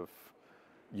experience of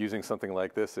using something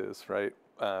like this is, right?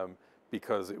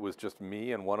 Because it was just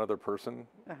me and one other person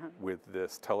with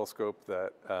this telescope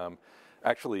that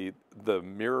actually the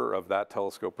mirror of that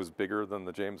telescope was bigger than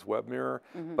the James Webb mirror,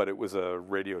 but it was a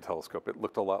radio telescope. It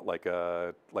looked a lot like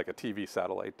a TV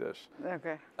satellite dish.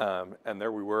 Okay. And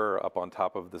there we were up on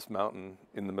top of this mountain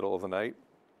in the middle of the night.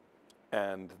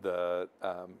 And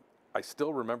I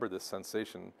still remember this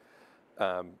sensation.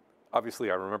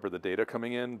 Obviously, I remember the data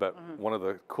coming in, but one of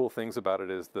the cool things about it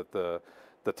is that the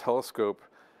telescope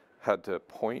had to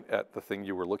point at the thing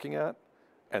you were looking at,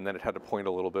 and then it had to point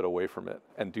a little bit away from it,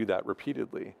 and do that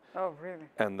repeatedly. Oh, really?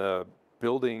 And the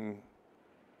building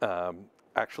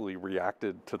actually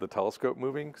reacted to the telescope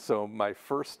moving. So my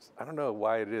first, I don't know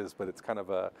why it is, but it's kind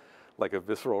of like a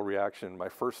visceral reaction. My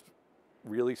first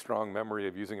really strong memory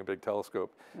of using a big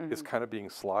telescope is kind of being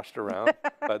sloshed around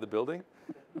by the building.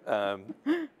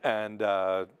 And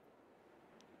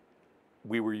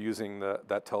we were using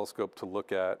that telescope to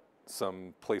look at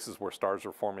some places where stars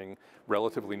are forming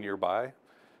relatively nearby.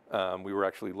 We were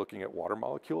actually looking at water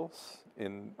molecules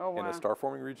in a star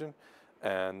forming region.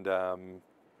 And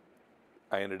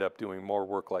I ended up doing more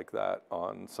work like that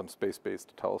on some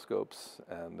space-based telescopes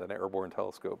and an airborne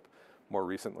telescope more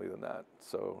recently than that.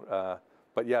 So,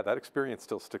 but yeah, that experience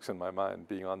still sticks in my mind,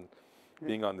 being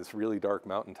on this really dark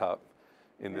mountaintop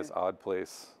in this odd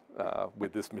place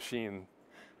with this machine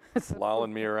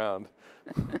lolling me around.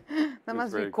 That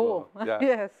must be cool. Yeah.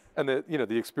 Yes. And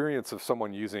the experience of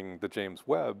someone using the James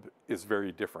Webb is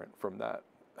very different from that.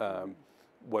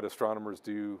 What astronomers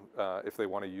do if they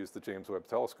want to use the James Webb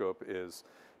Telescope is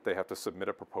they have to submit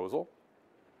a proposal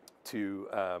to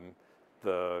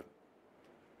the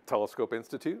Telescope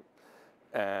Institute,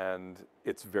 and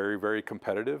it's very, very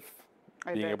competitive.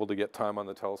 Being able to get time on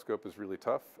the telescope is really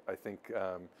tough. I think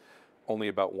only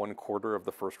about 1/4 of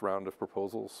the first round of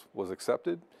proposals was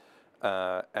accepted.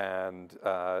 And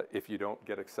if you don't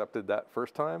get accepted that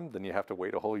first time, then you have to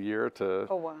wait a whole year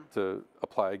to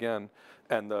apply again.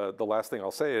 And the last thing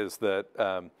I'll say is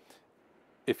that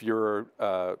if your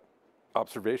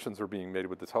observations are being made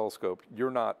with the telescope,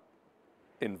 you're not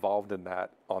involved in that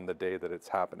on the day that it's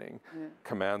happening.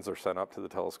 Commands are sent up to the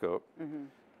telescope,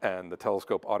 and the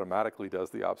telescope automatically does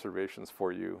the observations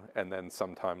for you, and then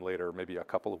sometime later, maybe a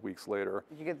couple of weeks later,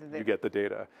 you get the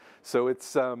data. So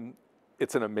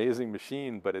it's an amazing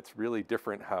machine, but it's really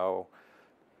different how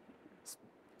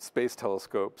space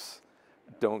telescopes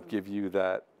don't give you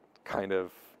that kind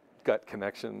of gut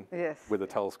connection with a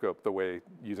telescope the way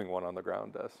using one on the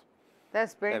ground does.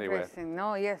 That's very interesting.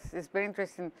 No, yes, it's very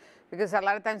interesting because a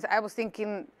lot of times I was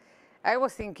thinking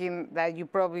that you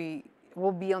probably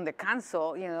will be on the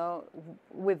console, you know,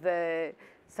 with the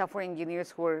software engineers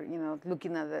who are, you know,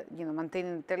 looking at the, you know,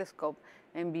 maintaining the telescope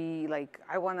and be like,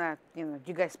 I want to, you know,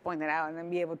 you guys point it out and then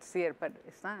be able to see it, but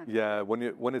it's not. Yeah,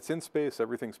 when it's in space,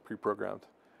 everything's pre-programmed.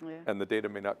 Yeah. And the data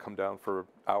may not come down for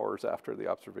hours after the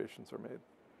observations are made.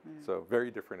 Yeah. So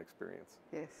very different experience.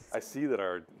 Yes. I see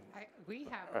that we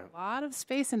have a lot of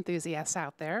space enthusiasts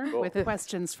out there with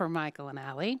questions for Michael and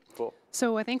Allie. Cool.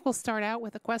 So I think we'll start out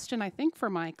with a question, I think, for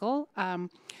Michael.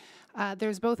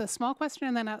 There's both a small question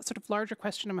and then a sort of larger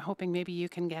question I'm hoping maybe you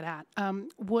can get at.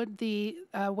 Would the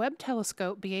Webb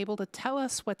Telescope be able to tell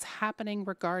us what's happening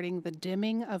regarding the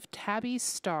dimming of Tabby's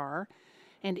star?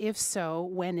 And if so,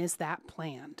 when is that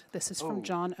planned? This is from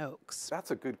John Ochs.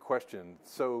 That's a good question.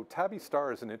 So Tabby's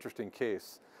star is an interesting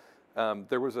case.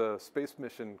 There was a space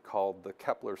mission called the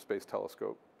Kepler Space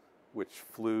Telescope, which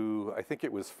flew, I think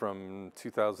it was from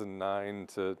 2009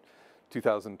 to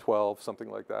 2012, something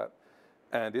like that.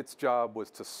 And its job was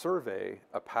to survey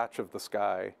a patch of the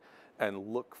sky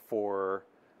and look for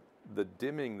the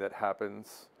dimming that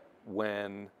happens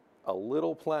when a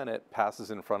little planet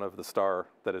passes in front of the star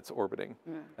that it's orbiting.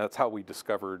 Yeah. That's how we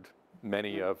discovered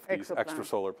many of these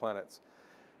extrasolar planets.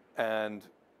 And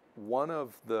one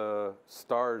of the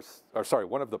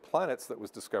one of the planets that was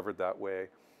discovered that way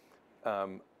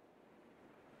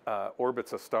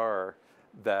orbits a star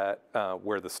that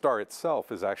where the star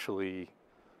itself is actually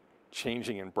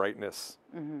changing in brightness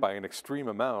by an extreme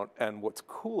amount. And what's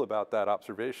cool about that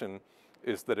observation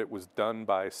is that it was done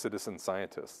by citizen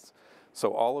scientists.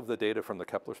 So all of the data from the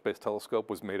Kepler Space Telescope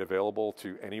was made available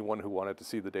to anyone who wanted to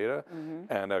see the data,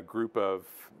 and a group of,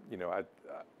 you know,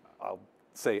 I'll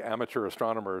say amateur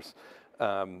astronomers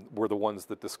were the ones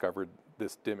that discovered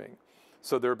this dimming.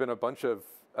 So there have been a bunch of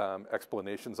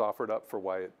explanations offered up for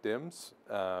why it dims,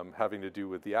 having to do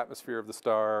with the atmosphere of the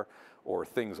star or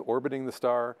things orbiting the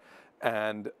star.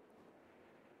 And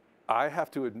I have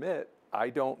to admit, I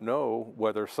don't know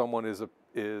whether someone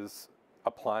is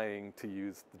applying to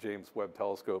use the James Webb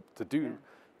Telescope to do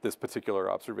this particular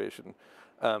observation.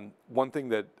 One thing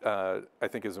that I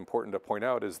think is important to point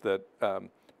out is that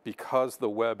because the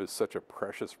Webb is such a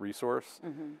precious resource,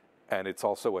 and it's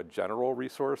also a general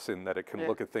resource in that it can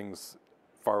look at things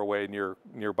far away,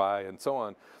 nearby, and so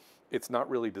on, it's not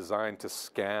really designed to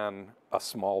scan a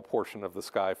small portion of the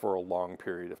sky for a long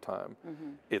period of time.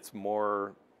 It's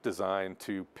more designed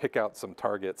to pick out some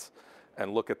targets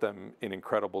and look at them in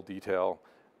incredible detail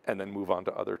and then move on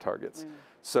to other targets.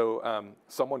 So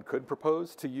someone could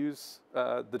propose to use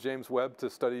the James Webb to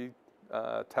study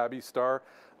Tabby's star.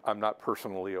 I'm not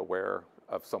personally aware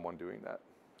of someone doing that.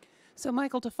 So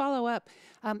Michael, to follow up,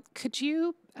 could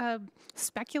you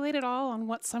speculate at all on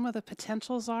what some of the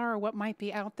potentials are or what might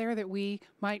be out there that we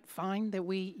might find that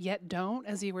we yet don't,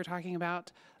 as you were talking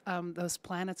about those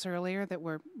planets earlier that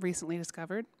were recently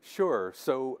discovered? Sure.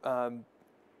 So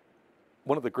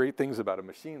one of the great things about a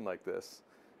machine like this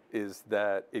is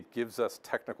that it gives us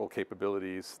technical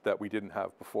capabilities that we didn't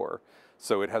have before.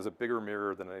 So it has a bigger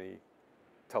mirror than any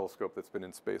telescope that's been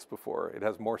in space before. It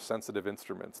has more sensitive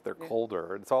instruments. They're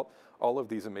colder. It's all of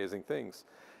these amazing things.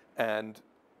 And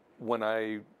when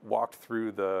I walked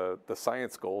through the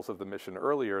science goals of the mission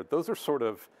earlier, those are sort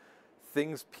of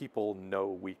things people know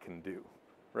we can do,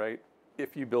 right?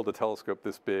 If you build a telescope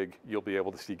this big, you'll be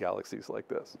able to see galaxies like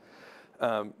this.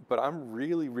 But I'm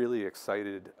really, really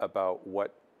excited about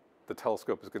what the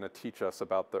telescope is going to teach us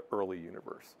about the early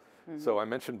universe. So I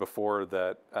mentioned before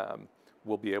that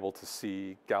we'll be able to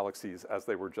see galaxies as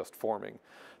they were just forming.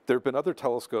 There have been other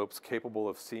telescopes capable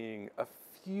of seeing a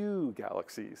few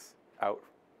galaxies out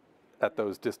at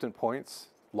those distant points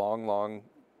long, long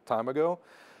time ago.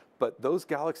 But those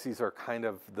galaxies are kind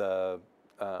of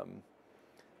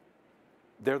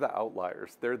they're the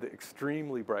outliers. They're the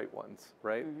extremely bright ones,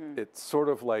 right? It's sort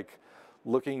of like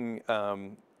looking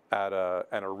at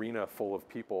an arena full of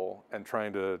people and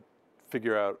trying to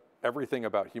figure out everything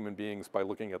about human beings by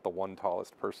looking at the one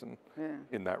tallest person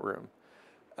in that room.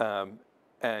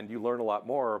 And you learn a lot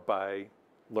more by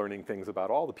learning things about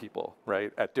all the people,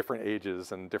 right? At different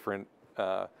ages and different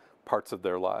parts of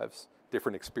their lives,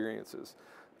 different experiences.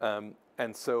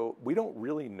 And so we don't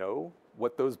really know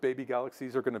what those baby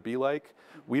galaxies are going to be like.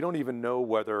 We don't even know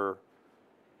whether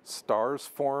stars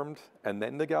formed and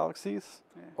then the galaxies,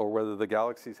 or whether the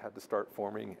galaxies had to start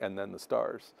forming and then the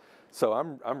stars. So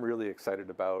I'm really excited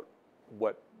about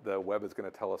what the Webb is going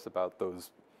to tell us about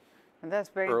those And that's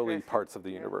very early parts of the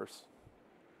universe.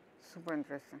 Super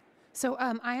interesting. So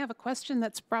I have a question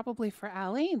that's probably for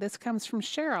Ali. This comes from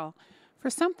Cheryl. For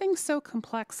something so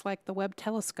complex like the Webb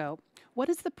Telescope, what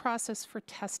is the process for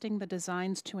testing the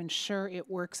designs to ensure it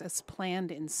works as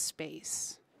planned in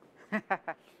space?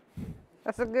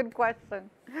 That's a good question.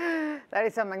 That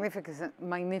is a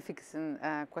magnificent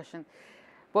question.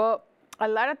 Well, a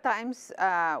lot of times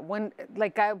when,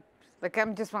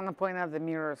 I'm just want to point out the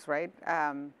mirrors, right?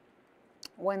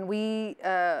 When we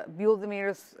build the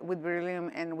mirrors with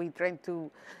beryllium and we try to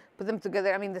put them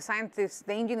together, I mean, the scientists,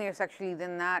 the engineers actually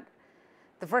did not,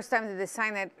 the first time they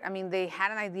designed it, I mean, they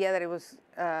had an idea that it was,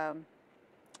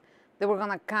 they were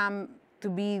going to come to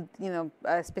be,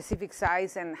 a specific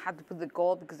size and had to put the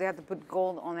gold, because they had to put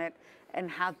gold on it and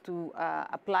had to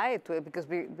apply it to it, because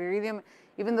beryllium,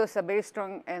 even though it's a very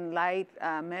strong and light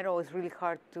metal, is really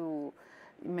hard to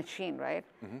machine, right?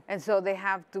 Mm-hmm. And so they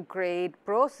have to create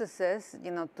processes,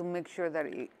 to make sure that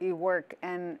it works.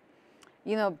 And,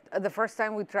 the first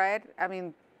time we tried, I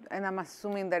mean, and I'm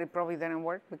assuming that it probably didn't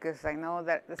work, because I know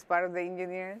that as part of the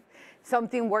engineering,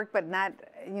 something worked, but not,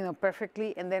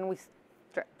 perfectly. And then we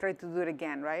try to do it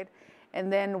again, right?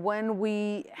 And then when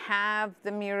we have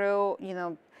the mirror,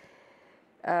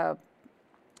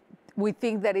 we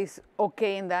think that it's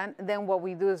okay in that, then what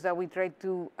we do is that we try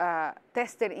to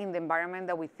test it in the environment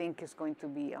that we think is going to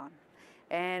be on.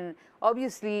 And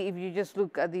obviously, if you just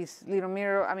look at this little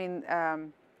mirror, I mean,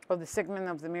 or the segment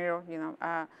of the mirror,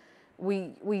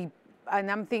 and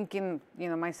I'm thinking,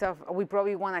 myself, we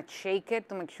probably want to shake it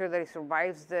to make sure that it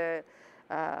survives the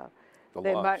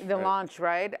launch,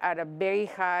 right, at a very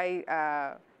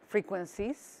high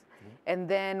frequencies. Mm-hmm. And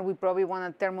then we probably want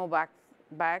to thermal back.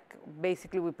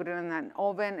 Basically, we put it in an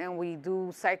oven and we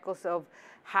do cycles of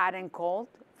hot and cold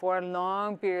for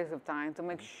long periods of time to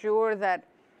make sure that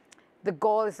the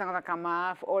gold is not going to come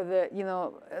off, or the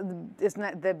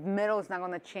metal is not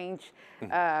going to change,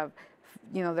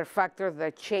 their factor,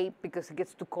 the shape, because it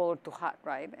gets too cold or too hot,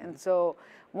 right? And so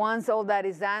once all that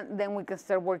is done, then we can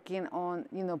start working on,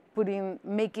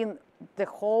 making the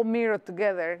whole mirror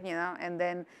together, and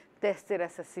then test it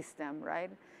as a system,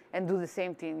 right? And do the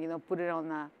same thing, put it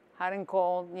on a hot and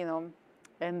cold,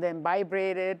 and then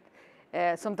vibrate it.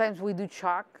 Sometimes we do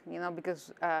shock,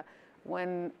 because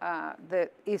when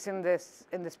it's in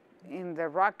the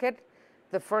rocket,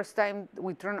 the first time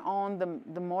we turn on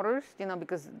the motors,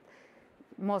 because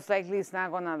most likely it's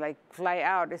not gonna fly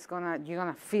out. You're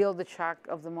gonna feel the shock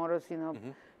of the motors,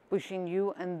 pushing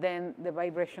you, and then the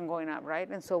vibration going up, right?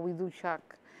 And so we do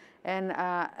shock, and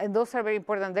those are very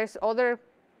important. There's other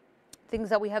things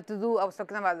that we have to do. I was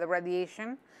talking about the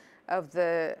radiation of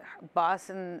the bus,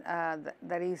 and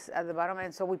that is at the bottom,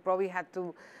 and so we probably had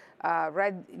to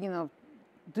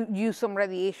use some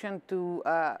radiation to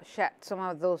shed some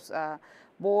of those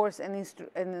boards and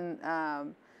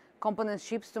component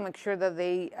ships to make sure that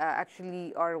they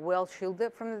actually are well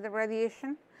shielded from the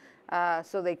radiation,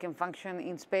 so they can function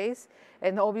in space.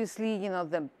 And obviously,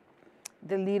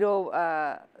 the little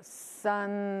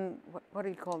sun, what do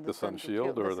you call the sun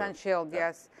shield? The sun shield,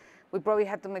 yes. We probably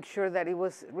had to make sure that it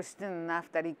was resistant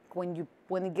enough that when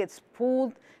it gets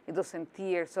pulled, it doesn't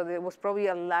tear. So there was probably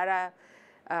a lot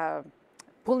of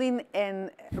pulling and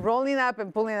rolling up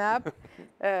and pulling up,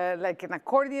 like an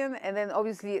accordion. And then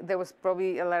obviously there was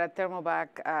probably a lot of thermal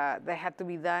back that had to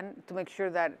be done to make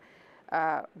sure that,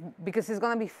 because it's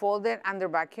going to be folded under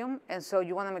vacuum. And so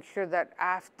you want to make sure that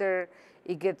after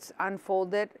it gets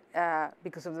unfolded,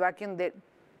 because of the vacuum, that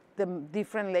the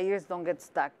different layers don't get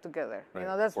stuck together. Right.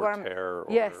 That's or what I'm. Tear,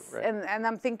 yes, right. and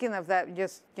I'm thinking of that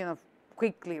just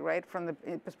quickly, right, from the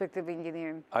perspective of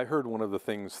engineering. I heard one of the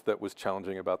things that was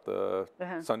challenging about the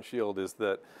sun shield is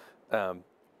that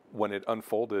when it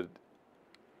unfolded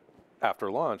after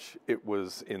launch, it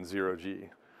was in 0G.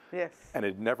 Yes. And it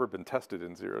had never been tested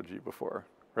in 0G before,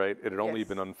 right? It had only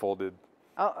been unfolded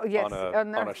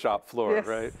on a shop floor,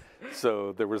 right?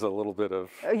 So there was a little bit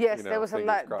of there was a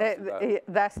lot.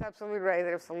 That's absolutely right.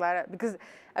 There's a lot of, because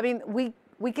I mean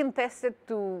we can test it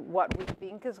to what we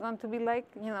think it's going to be like,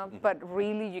 but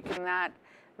really you cannot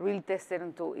really test it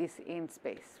until it's in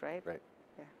space, right? Right.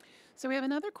 Yeah. So we have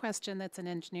another question that's an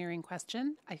engineering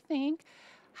question, I think.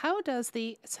 How do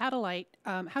the satellite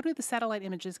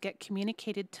images get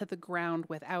communicated to the ground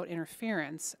without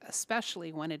interference,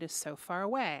 especially when it is so far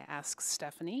away? Asks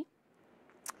Stephanie.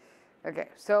 Okay,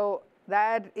 so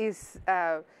that is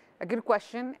a good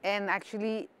question, and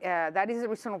actually that is the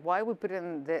reason why we put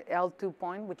in the L2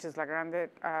 point, which is like around the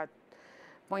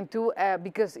 0.2,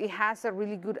 because it has a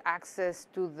really good access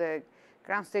to the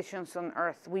ground stations on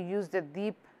Earth. We use the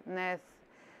deep net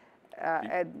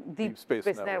Deep Space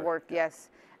Network, yes.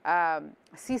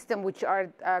 System, which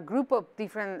are a group of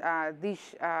different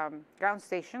dish ground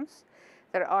stations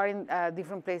that are in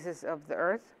different places of the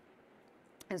Earth.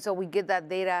 And so we get that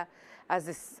data as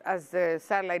the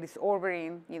satellite is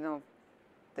orbiting, you know,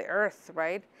 the Earth,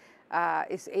 right?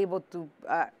 Is able to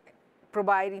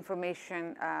provide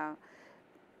information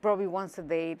probably once a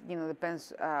day, you know,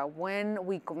 depends when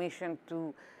we commission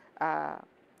to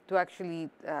actually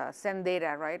send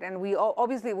data, right? And we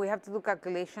obviously we have to do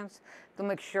calculations to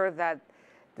make sure that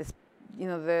this, you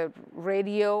know, the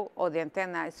radio or the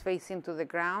antenna is facing to the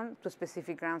ground, to a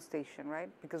specific ground station, right?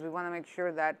 Because we want to make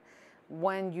sure that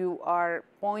when you are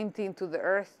pointing to the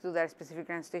Earth, to that specific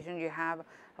ground station, you have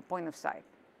a point of sight,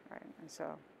 right? And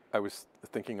so I was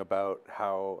thinking about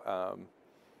how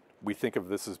we think of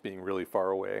this as being really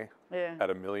far away, at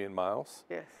 1 million miles.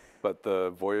 Yes. But the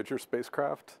Voyager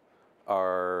spacecraft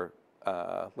are,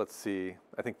 let's see,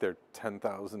 I think they're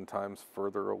 10,000 times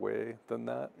further away than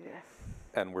that. Yes.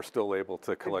 And we're still able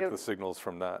to collect the signals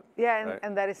from that. Yeah, right?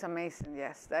 and that is amazing.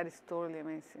 Yes, that is totally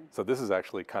amazing. So this is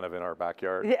actually kind of in our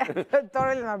backyard. Yeah,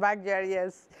 totally in our backyard,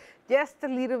 yes. Just a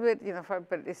little bit, you know,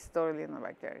 but it's totally in our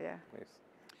backyard, yeah. Nice.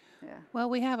 Yeah. Well,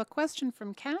 we have a question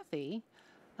from Kathy.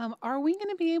 Are we going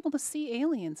to be able to see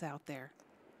aliens out there?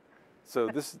 So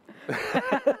this,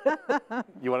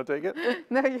 you want to take it?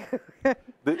 No, you.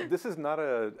 This is not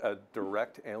a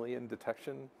direct alien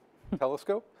detection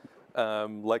telescope.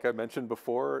 Like I mentioned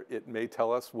before, it may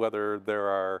tell us whether there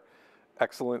are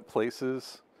excellent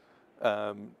places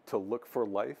to look for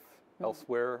life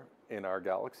elsewhere in our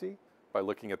galaxy by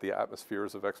looking at the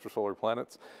atmospheres of extrasolar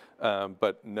planets.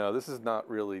 But no, this is not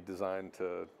really designed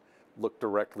to look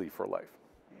directly for life.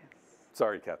 Yes.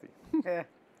 Sorry, Kathy. Yeah.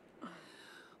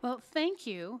 Well, thank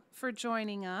you for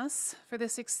joining us for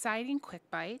this exciting Quick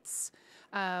Bites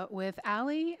with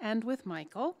Ali and with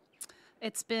Michael.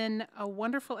 It's been a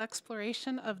wonderful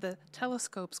exploration of the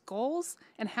telescope's goals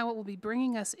and how it will be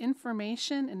bringing us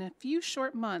information in a few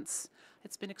short months.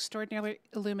 It's been extraordinarily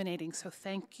illuminating, so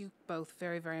thank you both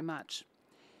very, very much.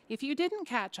 If you didn't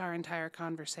catch our entire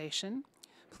conversation,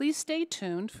 please stay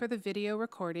tuned for the video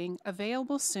recording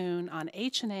available soon on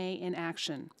H&A in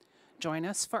Action. Join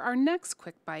us for our next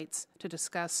Quick Bites to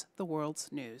discuss the world's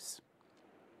news.